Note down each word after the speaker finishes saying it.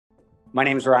My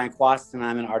name is Quast, and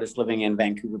I'm an artist living in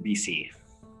Vancouver, BC.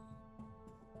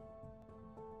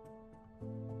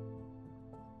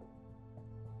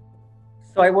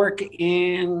 So I work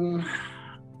in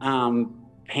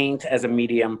paint as a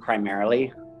medium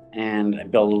primarily, and I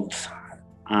build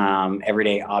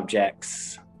everyday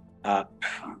objects up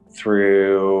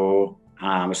through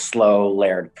a slow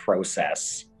layered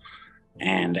process.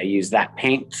 And I use that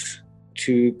paint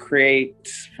to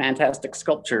create fantastic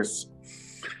sculptures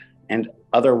and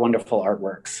other wonderful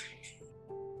artworks.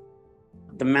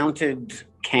 The mounted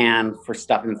can for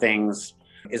stuffing things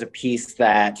is a piece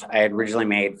that I had originally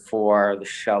made for the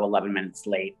show 11 Minutes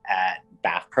Late at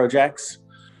Bath Projects.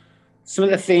 Some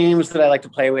of the themes that I like to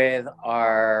play with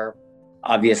are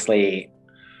obviously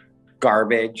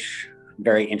garbage,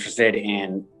 very interested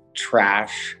in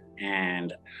trash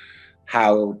and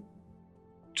how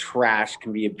trash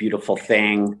can be a beautiful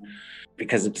thing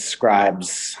because it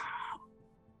describes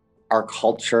our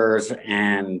cultures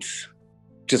and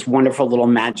just wonderful little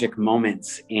magic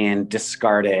moments in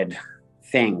discarded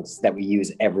things that we use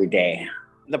every day.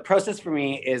 The process for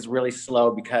me is really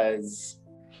slow because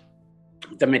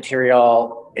the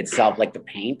material itself, like the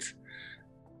paint,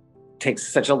 takes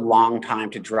such a long time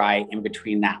to dry in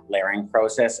between that layering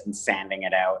process and sanding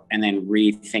it out, and then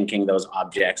rethinking those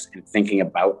objects and thinking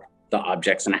about the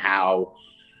objects and how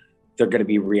they're going to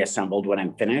be reassembled when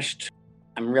I'm finished.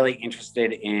 I'm really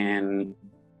interested in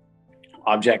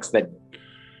objects that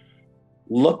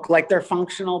look like they're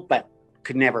functional, but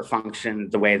could never function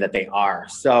the way that they are.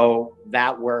 So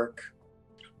that work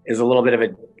is a little bit of a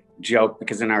joke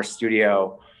because in our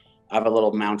studio, I have a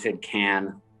little mounted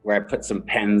can where I put some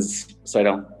pens so I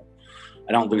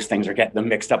don't lose things or get them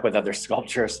mixed up with other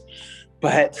sculptures.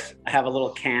 But I have a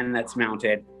little can that's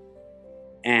mounted.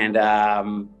 And I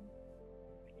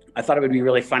thought it would be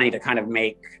really funny to kind of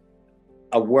make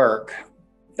a work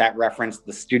that referenced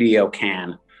the studio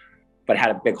can, but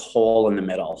had a big hole in the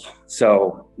middle.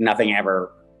 So nothing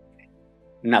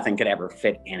could ever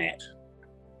fit in it.